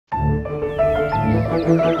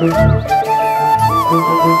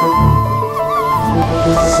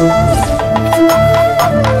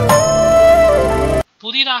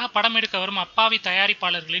புதிதாக படம் எடுக்க வரும் அப்பாவி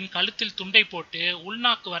தயாரிப்பாளர்களின் கழுத்தில் துண்டை போட்டு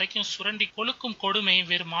உள்நாக்கு வரைக்கும் சுரண்டி கொழுக்கும் கொடுமை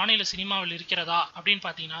வேறு மாநில சினிமாவில் இருக்கிறதா அப்படின்னு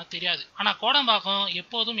பாத்தீங்கன்னா தெரியாது. ஆனா கோடம்பாக்கம்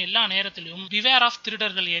எப்போதும் எல்லா நேரத்திலும் பிவேர் ஆஃப்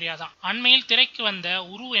திருடர்கள் ஏரியா தான். அண்மையில் திரைக்கு வந்த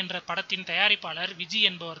உரு என்ற படத்தின் தயாரிப்பாளர் விஜி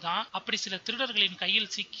என்பவர் தான் அப்படி சில திருடர்களின்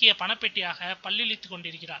கையில் சிக்கிய பணப்பெட்டியாக பல்லிழித்துக்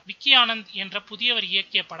கொண்டிருக்கிறார். விக்கி ஆனந்த் என்ற புதியவர்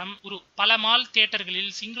இயக்கிய படம் உரு பல மால்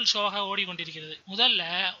தியேட்டர்களில் சிங்கிள் ஷோவாக ஓடிக்கொண்டிருக்கிறது. முதல்ல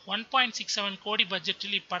 1.67 கோடி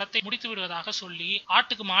பட்ஜெட்டில் இப்படத்தை முடித்து விடுவதாக சொல்லி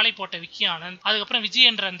ஆட்டுக்கு மாலை போட்ட விக்கி ஆனந்த் அதுக்கப்புறம் விஜய்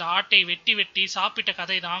என்ற அந்த ஆட்டை வெட்டி வெட்டி சாப்பிட்ட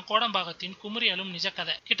கதை தான் கோடம்பாக்கத்தின் குமரியலும் நிஜ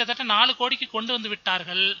கதை. கிட்டத்தட்ட 4 கோடிக்கு கொண்டு வந்து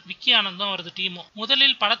விட்டார்கள் விக்கி ஆனந்தும் அவரது டீமும்.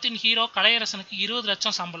 முதலில் படத்தின் ஹீரோ கலையரசனுக்கு 20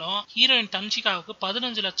 லட்சம் சம்பளம், ஹீரோயின் தன்ஷிகாவுக்கு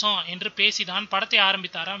 15 லட்சம் என்று பேசிதான் படத்தை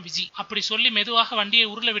ஆரம்பித்தாராம் விஜய். அப்படி சொல்லி மெதுவாக வண்டியை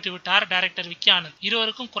உருள விட்டு விட்டார் டைரக்டர் விக்கி ஆனந்த்.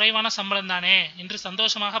 இருவருக்கும் குறைவான சம்பளம் தானே என்று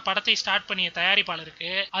சந்தோஷமாக படத்தை ஸ்டார்ட் பண்ணிய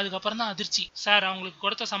தயாரிப்பாளருக்கு அதுக்கப்புறம் தான் அதிர்ச்சி. சார், அவங்களுக்கு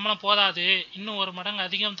கொடுத்த சம்பளம் போதாது, இன்னும் 1 மடங்கு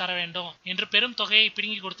அதிகம் தர வேண்டும் என்று பெரும் தொகையை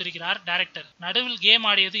பிடுங்கி கொடுத்திருக்கிறார் டைரக்டர். நடுவில் கேம்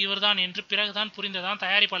ஆடியது இவர்தான் என்று பிறகுதான் புரிந்ததான்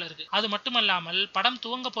தயாரிப்பாளருக்கு. அது மட்டுமல்லாமல் படம்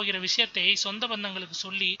துவங்க போகிற விஷயத்தை சொந்த பந்தங்களுக்கு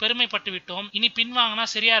சொல்லி பெருமைப்பட்டு விட்டோம், இனி பின்வாங்கினா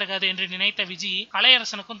சரியா இருக்காது என்று நினைத்த விஜய்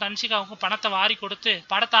கலையரசனுக்கும் தன்ஷிகாவுக்கும் பணத்தை வாரி கொடுத்து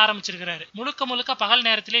படத்தை ஆரம்பிச்சிருக்கிறாரு. முழுக்க முழுக்க பகல்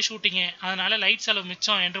நேரத்திலே ஷூட்டிங், அதனால லைட் செலவு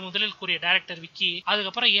மிச்சம் என்று முதலில் கூறிய டைரக்டர் விக்கி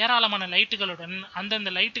அதுக்கப்புறம் ஏராளமான லைட்டுகளுடன்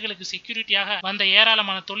அந்தந்த லைட்டுகளுக்கு செக்யூரிட்டியாக வந்த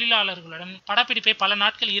ஏராளமான தொழிலாளர்களுடன் படப்பிடிப்பை பல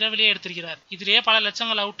நாட்கள் இரவிலே எடுத்திருக்கிறார். இதிலேயே பல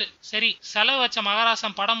லட்சங்கள் அவுட். சரி, செலவு வச்ச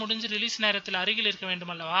மகாராசன் படம் முடிஞ்சு ரிலீஸ் நேரத்தில் அருகில் இருக்க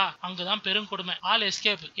வேண்டும் அல்லவா, அங்குதான் பெரும் கொடுமை. All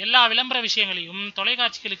escape. எல்லா விளம்பர விஷயங்களையும்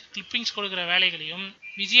தொலைக்காட்சிகளுக்கு கிளிப்பிங்ஸ் கொடுக்கிற வேலைகளையும்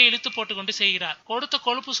விஜயை இழுத்து போட்டுக்கொண்டு செய்கிறார். கொடுத்த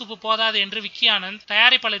கொழுப்பு சூப்பு போதாது என்று விக்கி ஆனந்த்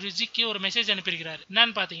தயாரிப்பாளர் விஜய்க்கு ஒரு மெசேஜ் அனுப்பியிருக்கிறார்.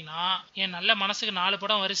 என்னன்னு பாத்தீங்கன்னா, என் நல்ல மனசுக்கு 4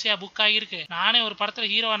 படம் வரிசையா புக் ஆகியிருக்கு, நானே ஒரு படத்துல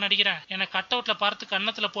ஹீரோவா நடிக்கிறேன், என்னை கட் அவுட்ல பார்த்து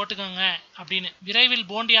கன்னத்துல போட்டுக்கோங்க அப்படின்னு. விரைவில்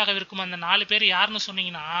போண்டியாக இருக்கும் அந்த 4 பேர் யாருன்னு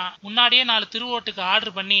சொன்னீங்கன்னா முன்னாடியே 4 திருவோட்டுக்கு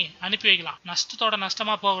ஆர்டர் பண்ணி அனுப்பி வைக்கலாம், நஷ்டத்தோட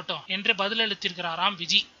நஷ்டமா போகட்டும் என்று பதிலளித்திருக்கிறாராம்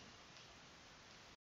விஜய்.